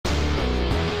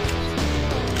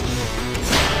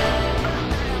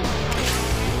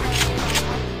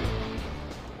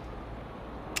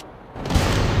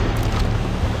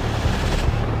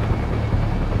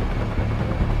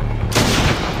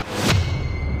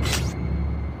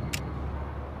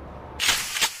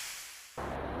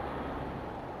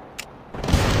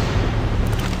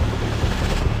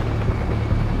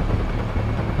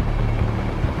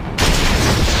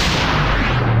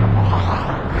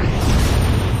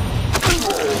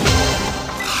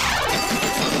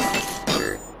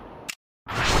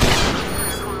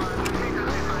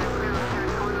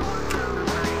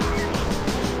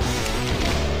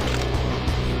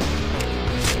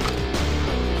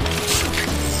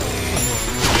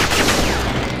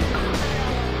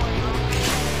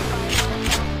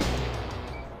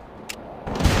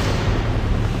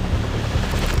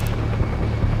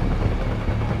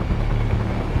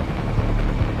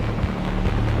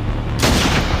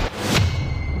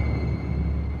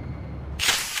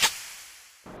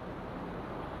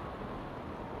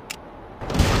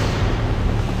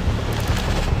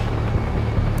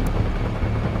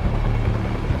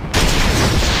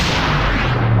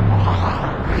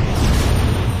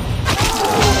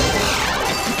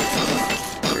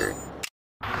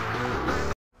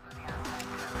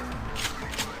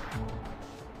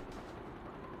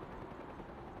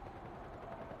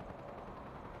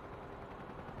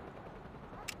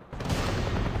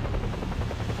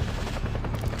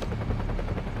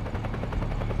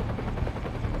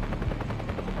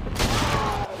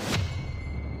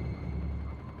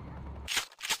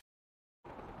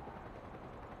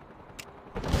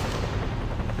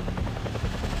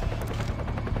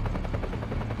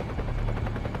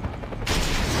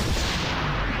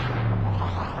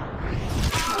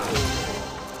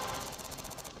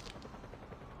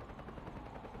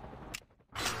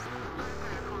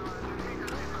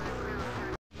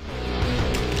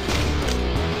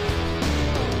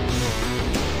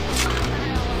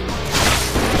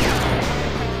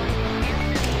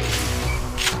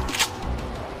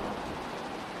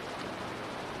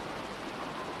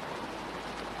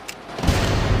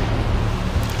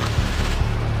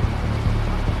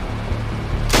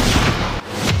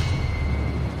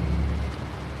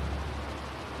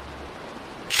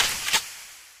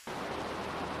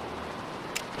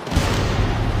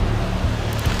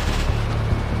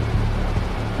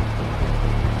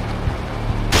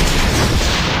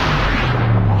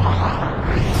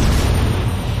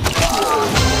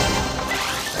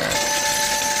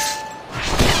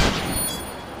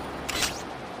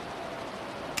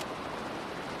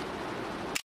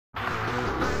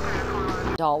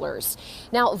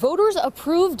Now, voters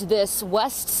approved this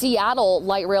West Seattle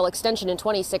light rail extension in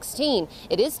 2016.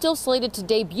 It is still slated to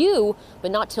debut,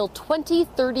 but not till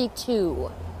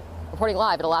 2032. Reporting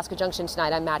live at Alaska Junction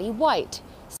tonight, I'm Maddie White.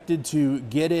 To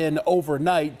get in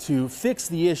overnight to fix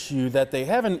the issue that they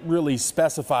haven't really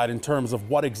specified in terms of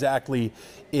what exactly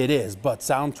it is, but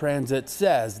Sound Transit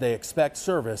says they expect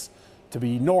service to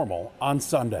be normal on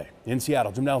Sunday. In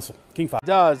Seattle, Jim Nelson, King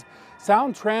 5.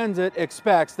 Sound Transit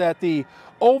expects that the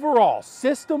overall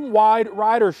system-wide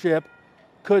ridership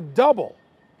could double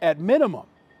at minimum.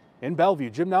 In Bellevue,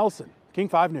 Jim Nelson, King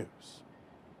 5 News.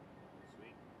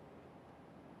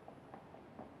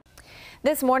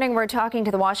 This morning, we're talking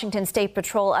to the Washington State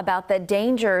Patrol about the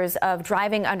dangers of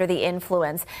driving under the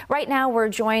influence. Right now, we're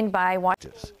joined by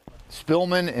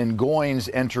Spillman and Goins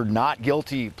entered not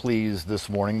guilty pleas this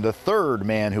morning. The third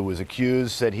man who was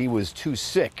accused said he was too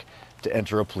sick to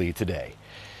enter a plea today.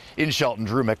 In Shelton,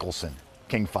 Drew Mickelson,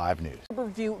 King 5 News.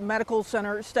 Riverview Medical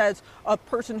Center says a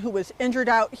person who was injured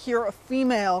out here, a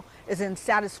female, is in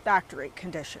satisfactory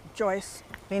condition. Joyce?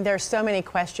 I mean, there's so many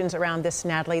questions around this,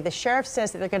 Natalie. The sheriff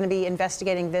says that they're going to be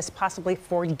investigating this possibly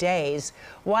for days.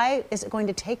 Why is it going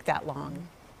to take that long?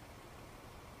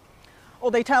 Well,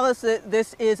 they tell us that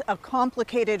this is a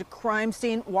complicated crime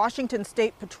scene. Washington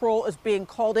State Patrol is being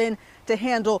called in to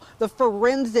handle the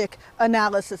forensic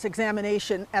analysis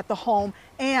examination at the home,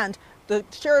 and the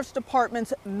Sheriff's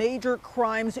Department's Major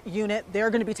Crimes Unit, they're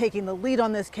going to be taking the lead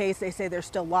on this case. They say there's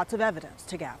still lots of evidence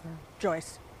to gather.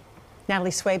 Joyce?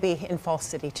 Natalie Swaby in Falls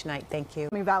City tonight. Thank you.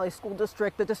 Valley School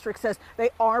District, the district says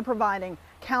they are providing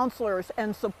counselors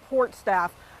and support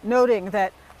staff, noting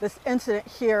that this incident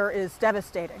here is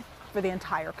devastating for the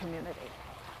entire community.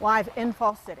 Live in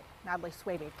Falls City, Natalie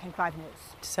Swaby, King 5 News.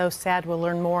 So sad. We'll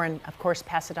learn more and, of course,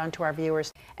 pass it on to our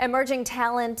viewers. Emerging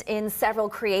talent in several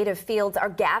creative fields are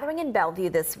gathering in Bellevue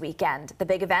this weekend. The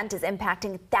big event is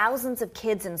impacting thousands of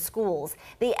kids in schools.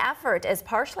 The effort is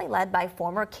partially led by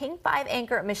former King 5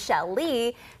 anchor Michelle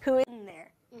Lee, who is in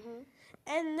there.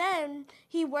 And then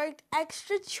he worked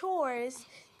extra chores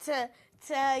to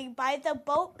buy the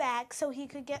boat back so he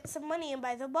could get some money and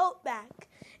buy the boat back.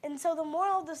 And so the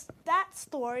moral of that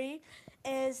story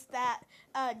is that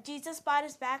Jesus bought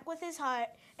us back with his heart,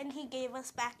 and he gave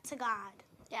us back to God.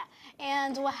 Yeah,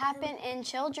 and what happened in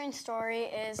Children's Story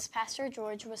is Pastor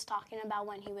George was talking about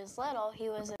when he was little, he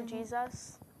was a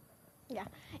Jesus. Yeah,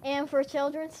 and for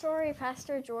Children's Story,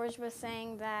 Pastor George was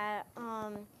saying that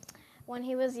when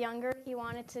he was younger, he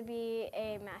wanted to be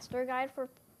a master guide for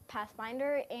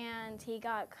Pathfinder, and he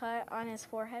got cut on his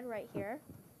forehead right here.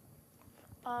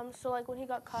 So like when he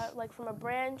got cut like from a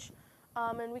branch,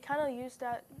 and we kind of used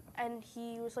that, and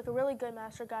he was like a really good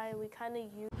master guy, and we kind of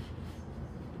used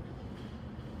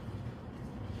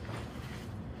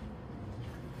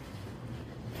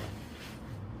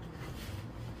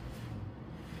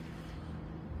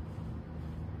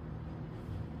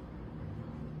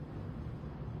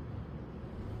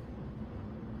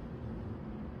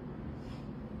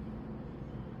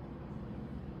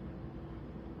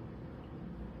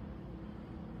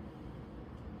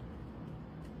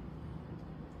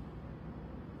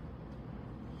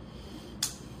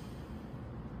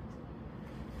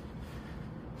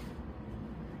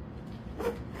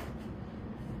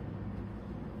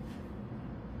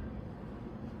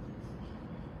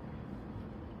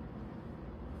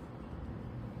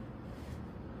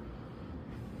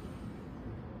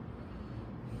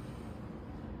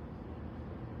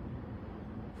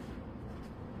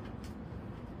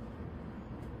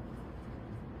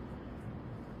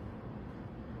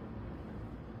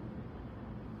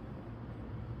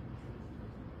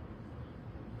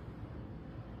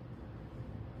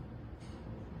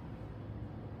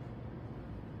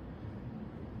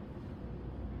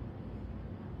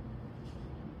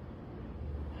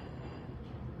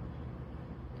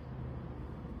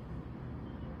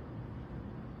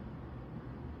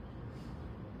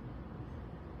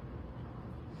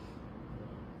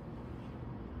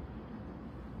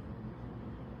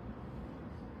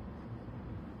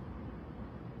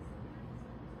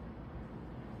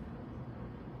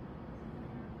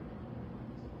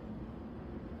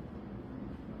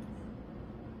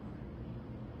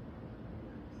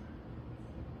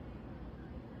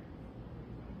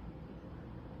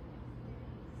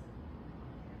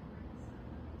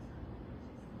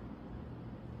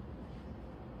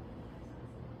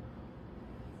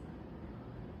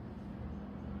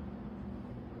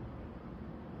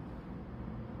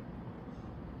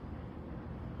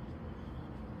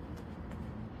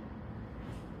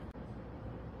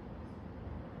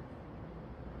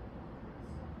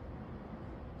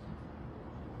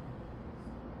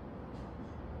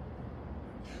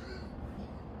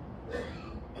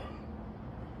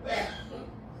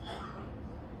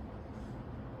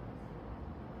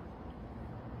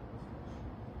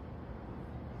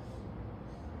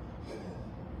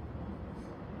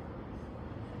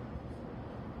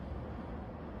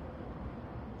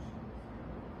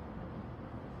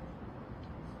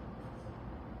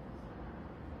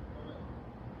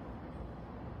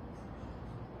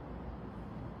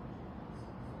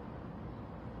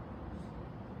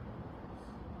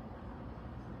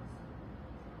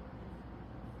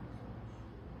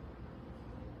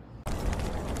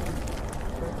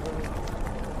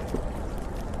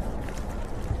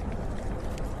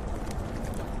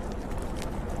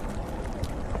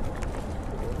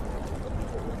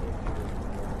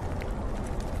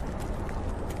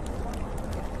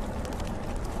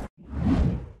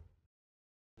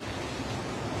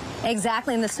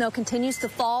Exactly, and the snow continues to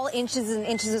fall. Inches and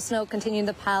inches of snow continue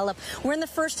to pile up. We're in the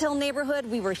First Hill neighborhood.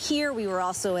 We were here. We were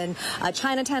also in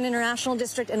Chinatown International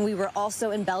District, and we were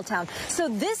also in Belltown. So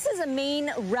this is a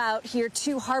main route here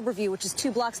to Harborview, which is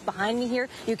 2 blocks behind me here.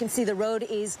 You can see the road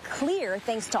is clear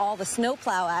thanks to all the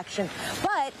snowplow action.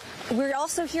 But we're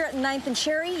also here at 9th and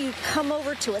Cherry. You come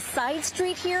over to a side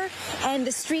street here, and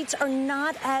the streets are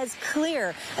not as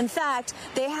clear. In fact,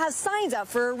 they have signs out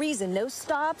for a reason. No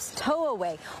stops, tow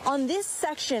away. On this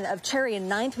section of Cherry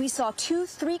and 9th, we saw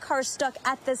 2-3 cars stuck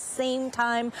at the same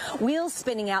time, wheels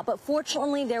spinning out. But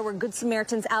fortunately, there were Good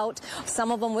Samaritans out,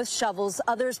 some of them with shovels,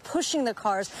 others pushing the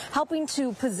cars, helping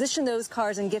to position those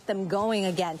cars and get them going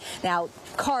again. Now,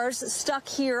 cars stuck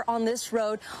here on this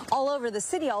road. All over the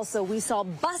city also, we saw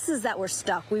buses that were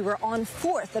stuck. We were on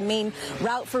 4th, the main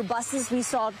route for buses. We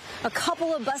saw a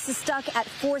couple of buses stuck at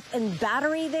 4th and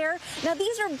Battery there. Now,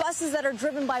 these are buses that are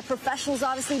driven by professionals,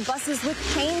 obviously buses with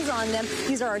chains on them.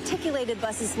 These are articulated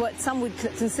buses, what some would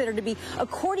consider to be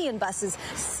accordion buses,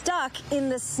 stuck in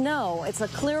the snow. It's a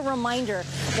clear reminder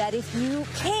that if you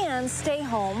can stay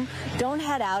home, don't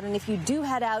head out. And if you do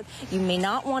head out, you may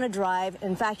not want to drive.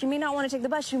 In fact, you may not want to take the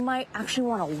bus. You might actually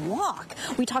want to walk.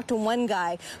 We talked to one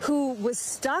guy who was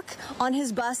stuck on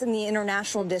his bus in the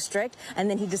International District, and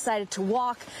then he decided to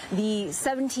walk the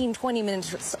 17-20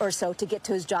 minutes or so to get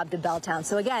to his job to Belltown.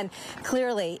 So again,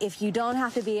 clearly, if you don't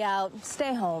have to be out,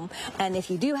 stay home. And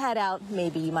if you do head out,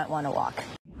 maybe you might want to walk.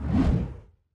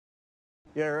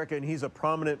 Yeah, Eric, and he's a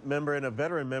prominent member and a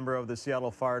veteran member of the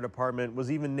Seattle Fire Department,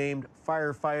 was even named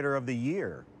Firefighter of the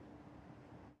Year.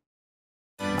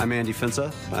 I'm Andy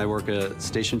Finseth. I work at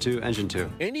Station 2, Engine 2.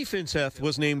 Andy Finseth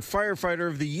was named Firefighter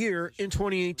of the Year in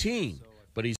 2018,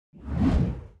 but he's...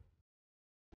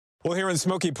 Well, here in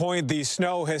Smoky Point, the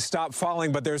snow has stopped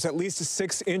falling, but there's at least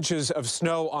 6 inches of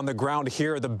snow on the ground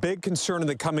here. The big concern in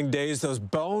the coming days, those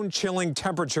bone-chilling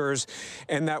temperatures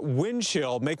and that wind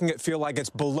chill, making it feel like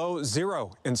it's below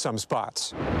 0 in some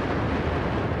spots.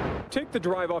 Take the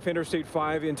drive off Interstate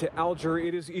 5 into Alger.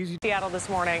 It is easy. Seattle this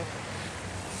morning.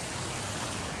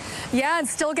 Yeah, and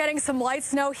still getting some light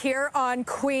snow here on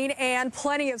Queen Anne.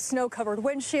 Plenty of snow-covered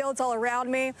windshields all around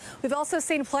me. We've also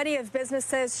seen plenty of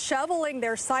businesses shoveling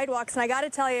their sidewalks. And I got to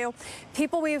tell you,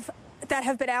 people that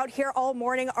have been out here all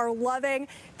morning are loving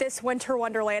this winter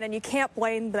wonderland, and you can't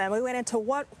blame them. We ran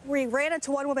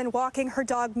into one woman walking her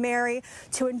dog Mary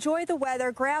to enjoy the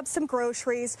weather, grab some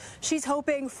groceries. She's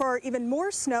hoping for even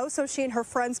more snow so she and her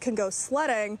friends can go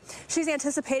sledding. She's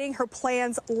anticipating her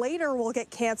plans later will get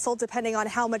canceled depending on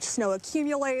how much snow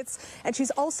accumulates, and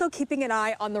she's also keeping an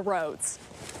eye on the roads.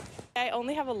 I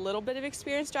only have a little bit of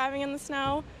experience driving in the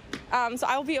snow, so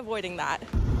I will be avoiding that.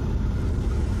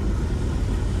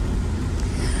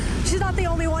 She's not the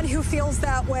only one who feels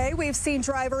that way. We've seen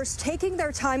drivers taking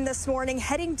their time this morning,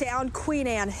 heading down Queen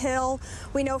Anne Hill.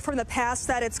 We know from the past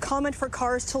that it's common for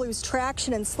cars to lose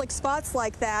traction in slick spots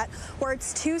like that, where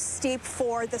it's too steep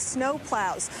for the snow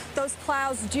plows. Those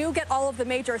plows do get all of the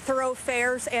major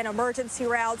thoroughfares and emergency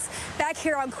routes. Back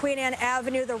here on Queen Anne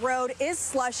Avenue, the road is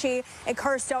slushy, and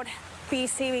cars don't be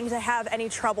seeming to have any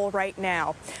trouble right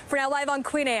now. For now, live on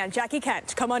Queen Anne, Jackie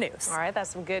Kent, KOMO News. All right, that's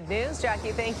some good news,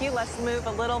 Jackie. Thank you. Let's move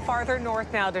a little farther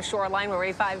north now to Shoreline, where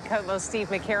we find KOMO's Steve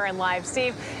McCarron live.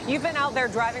 Steve, you've been out there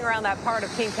driving around that part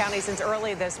of King County since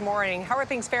early this morning. How are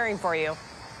things faring for you?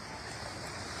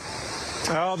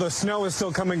 Oh, the snow is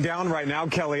still coming down right now,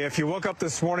 Kelly. If you woke up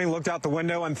this morning, looked out the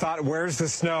window and thought, where's the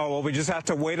snow? Well, we just have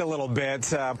to wait a little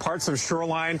bit. Parts of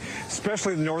Shoreline,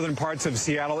 especially the northern parts of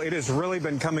Seattle, it has really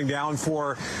been coming down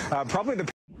for probably the...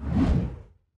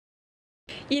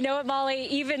 You know what, Molly,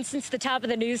 even since the top of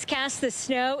the newscast, the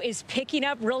snow is picking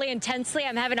up really intensely.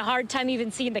 I'm having a hard time even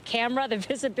seeing the camera. The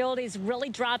visibility is really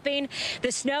dropping.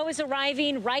 The snow is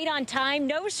arriving right on time.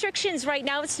 No restrictions right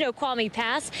now at Snoqualmie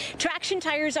Pass. Traction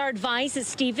tires are advised at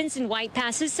Stevens and White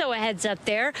Passes, so a heads up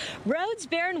there. Roads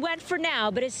bare and wet for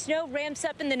now, but as snow ramps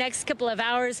up in the next couple of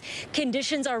hours,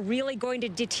 conditions are really going to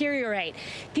deteriorate.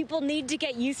 People need to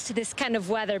get used to this kind of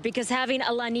weather because having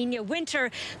a La Nina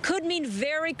winter could mean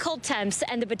very cold temps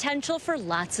and the potential for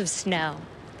lots of snow.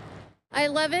 I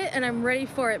love it and I'm ready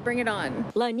for it. Bring it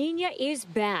on. La Nina is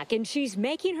back and she's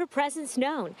making her presence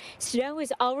known. Snow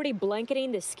is already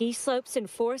blanketing the ski slopes and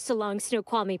forests along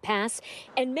Snoqualmie Pass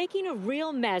and making a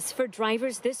real mess for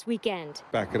drivers this weekend.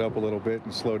 Back it up a little bit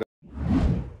and slow down.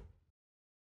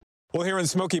 Well, here in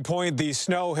Smoky Point, the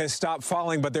snow has stopped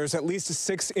falling, but there's at least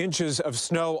 6 inches of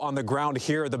snow on the ground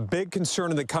here. The big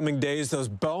concern in the coming days, those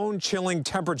bone-chilling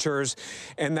temperatures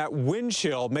and that wind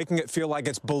chill, making it feel like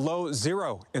it's below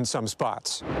 0 in some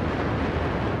spots.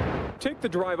 Take the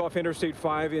drive off Interstate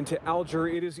 5 into Alger.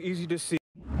 It is easy to see.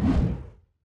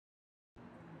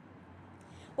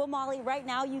 Well, Molly, right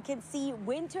now you can see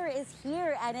winter is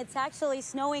here, and it's actually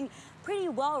snowing pretty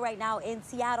well right now in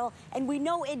Seattle. And we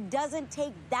know it doesn't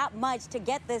take that much to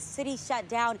get this city shut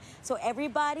down. So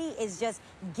everybody is just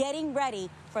getting ready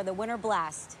for the winter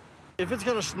blast. If it's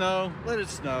going to snow, let it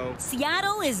snow.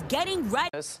 Seattle is getting ready.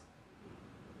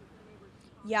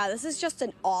 Yeah, this is just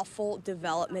an awful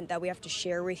development that we have to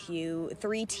share with you.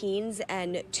 3 teens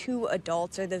and 2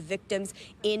 adults are the victims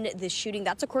in the shooting.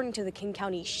 That's according to the King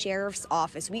County Sheriff's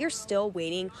Office. We are still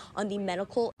waiting on the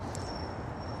medical.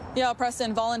 Yeah,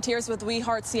 Preston, volunteers with We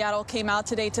Heart Seattle came out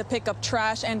today to pick up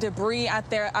trash and debris at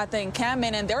the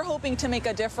encampment, and they're hoping to make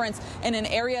a difference in an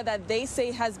area that they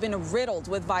say has been riddled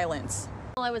with violence.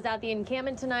 While I was at the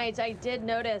encampment tonight, I did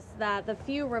notice that the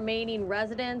few remaining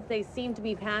residents, they seem to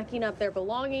be packing up their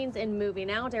belongings and moving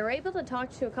out. I was able to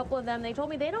talk to a couple of them. They told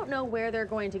me they don't know where they're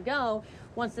going to go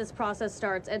once this process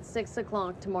starts at 6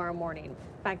 o'clock tomorrow morning.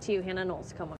 Back to you, Hannah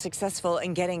Knowles. Come on. Successful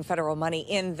in getting federal money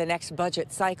in the next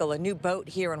budget cycle. A new boat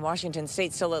here in Washington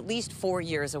state still at least 4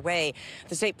 years away.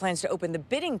 The state plans to open the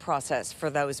bidding process for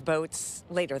those boats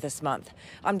later this month.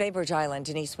 I'm Bainbridge Island,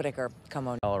 Denise Whitaker. Come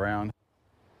on. All around.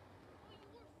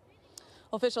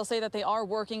 Officials say that they are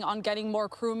working on getting more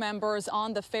crew members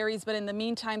on the ferries, but in the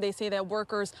meantime, they say that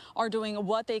workers are doing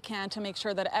what they can to make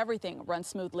sure that everything runs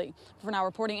smoothly. For now,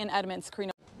 reporting in Edmonds,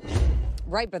 Karina.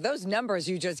 Right, but those numbers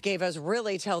you just gave us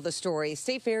really tell the story.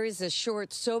 State Ferries is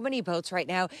short so many boats right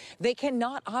now, they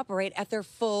cannot operate at their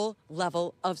full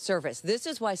level of service. This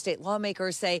is why state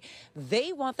lawmakers say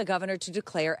they want the governor to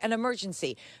declare an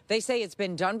emergency. They say it's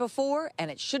been done before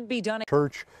and it should be done.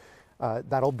 Church,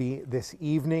 that'll be this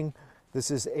evening. This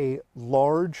is a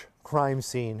large crime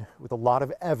scene with a lot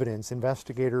of evidence.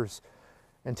 Investigators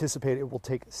anticipate it will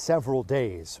take several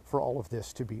days for all of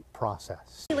this to be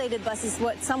processed. Regulated buses,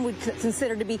 what some would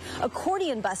consider to be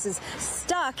accordion buses,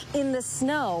 stuck in the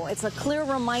snow. It's a clear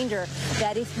reminder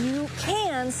that if you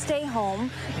can stay home,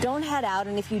 don't head out.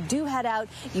 And if you do head out,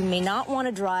 you may not want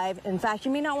to drive. In fact, you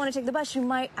may not want to take the bus. You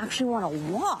might actually want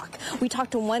to walk. We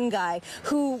talked to one guy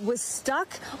who was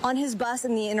stuck on his bus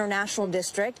in the International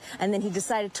District, and then he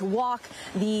decided to walk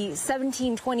the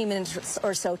 20 minutes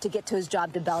or so to get to his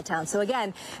job to Belltown. So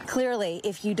again, clearly,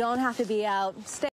 if you don't have to be out, stay.